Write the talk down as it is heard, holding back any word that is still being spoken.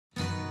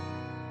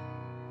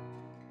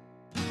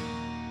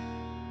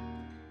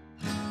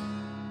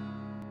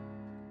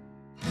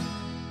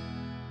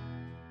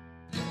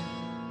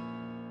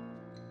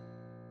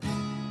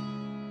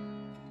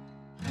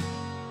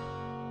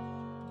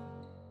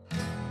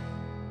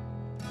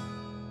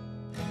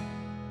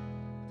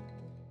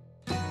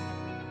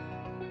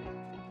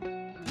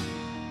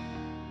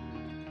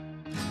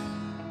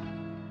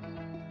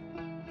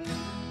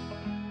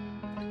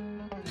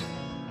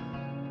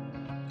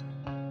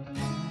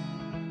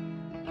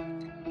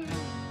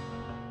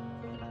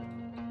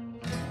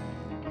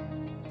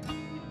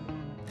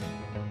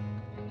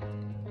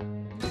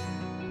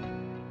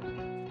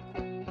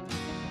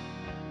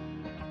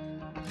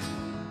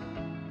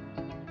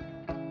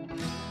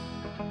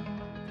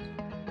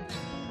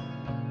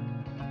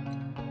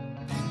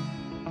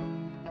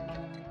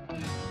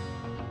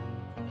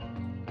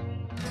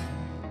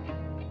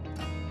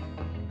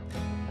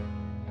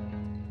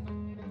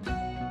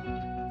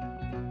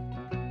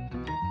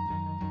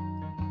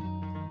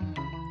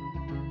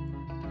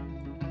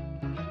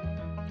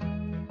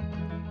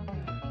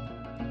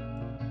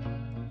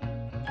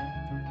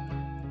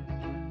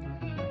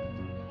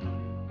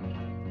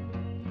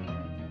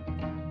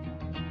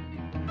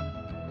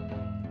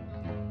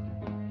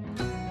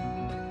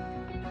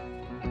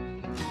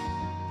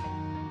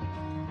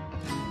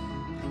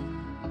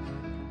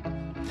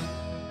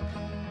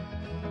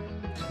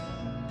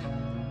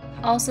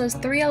ALSA's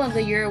 3L of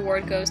the Year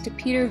award goes to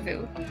Peter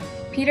Vu.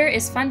 Peter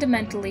is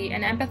fundamentally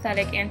an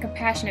empathetic and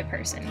compassionate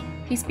person.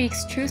 He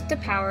speaks truth to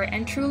power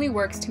and truly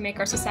works to make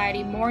our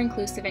society more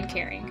inclusive and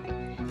caring.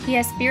 He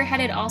has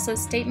spearheaded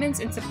ALSA's statements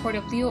in support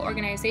of Leo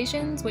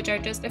organizations, which are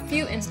just a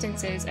few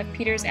instances of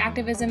Peter's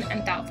activism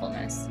and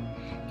thoughtfulness.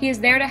 He is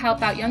there to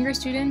help out younger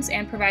students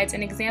and provides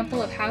an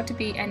example of how to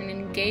be an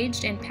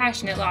engaged and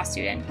passionate law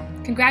student.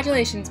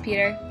 Congratulations,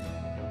 Peter!